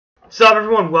What's up,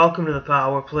 everyone? Welcome to the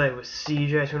Power Play with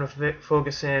CJ. I'm going to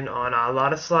focus in on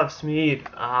Ladislav Smid,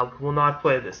 who will not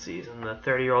play this season. The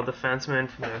 30-year-old defenseman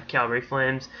from the Calgary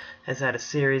Flames has had a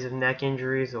series of neck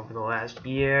injuries over the last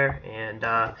year and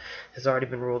has already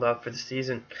been ruled out for the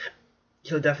season.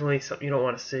 He'll definitely something you don't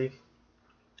want to see.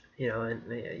 And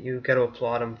you got to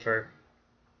applaud him for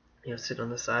sitting on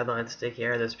the sidelines to take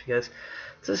care of this, because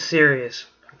it's a serious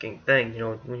fucking thing.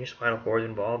 When your spinal cord is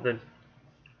involved, and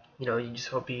you just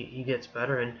hope he gets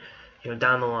better, and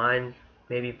down the line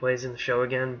maybe he plays in the show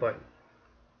again, but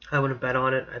I wouldn't bet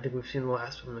on it. I think we've seen the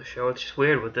last from the show. It's just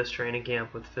weird with this training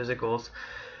camp with physicals.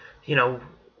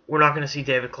 We're not going to see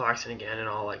David Clarkson again in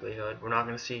all likelihood. We're not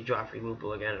going to see Joffrey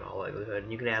Lupul again in all likelihood.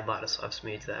 And you can add Ladislav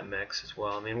Smid to that mix as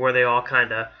well. I mean, were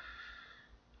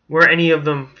any of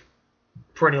them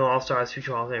perennial all-stars,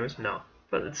 future Hall of Famers? No.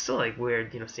 But it's still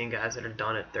weird, seeing guys that are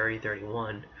done at 30,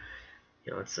 31.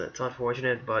 It's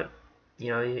unfortunate, but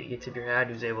you tip your hat.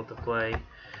 He was able to play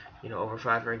over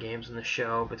 500 games in the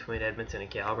show between Edmonton and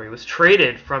Calgary. He was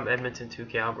traded from Edmonton to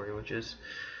Calgary, which is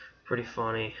pretty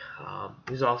funny.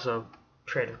 He was also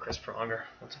traded with Chris Pronger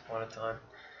once upon a time.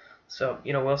 So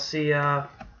we'll see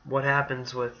what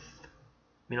happens with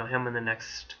him in the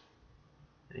next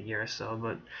year or so.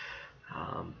 But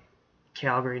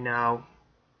Calgary now,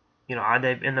 are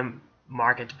they in the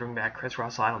market to bring back Chris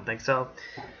Russell? I don't think so.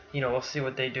 We'll see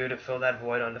what they do to fill that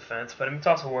void on defense. But it's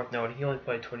also worth noting he only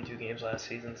played 22 games last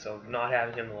season, so not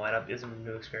having him in the lineup isn't a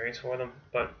new experience for them.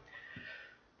 But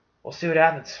we'll see what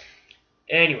happens.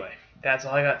 Anyway, that's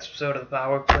all I got. This episode of the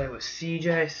Power Play with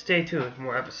CJ. Stay tuned for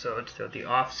more episodes throughout the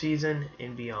off season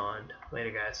and beyond.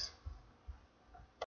 Later, guys.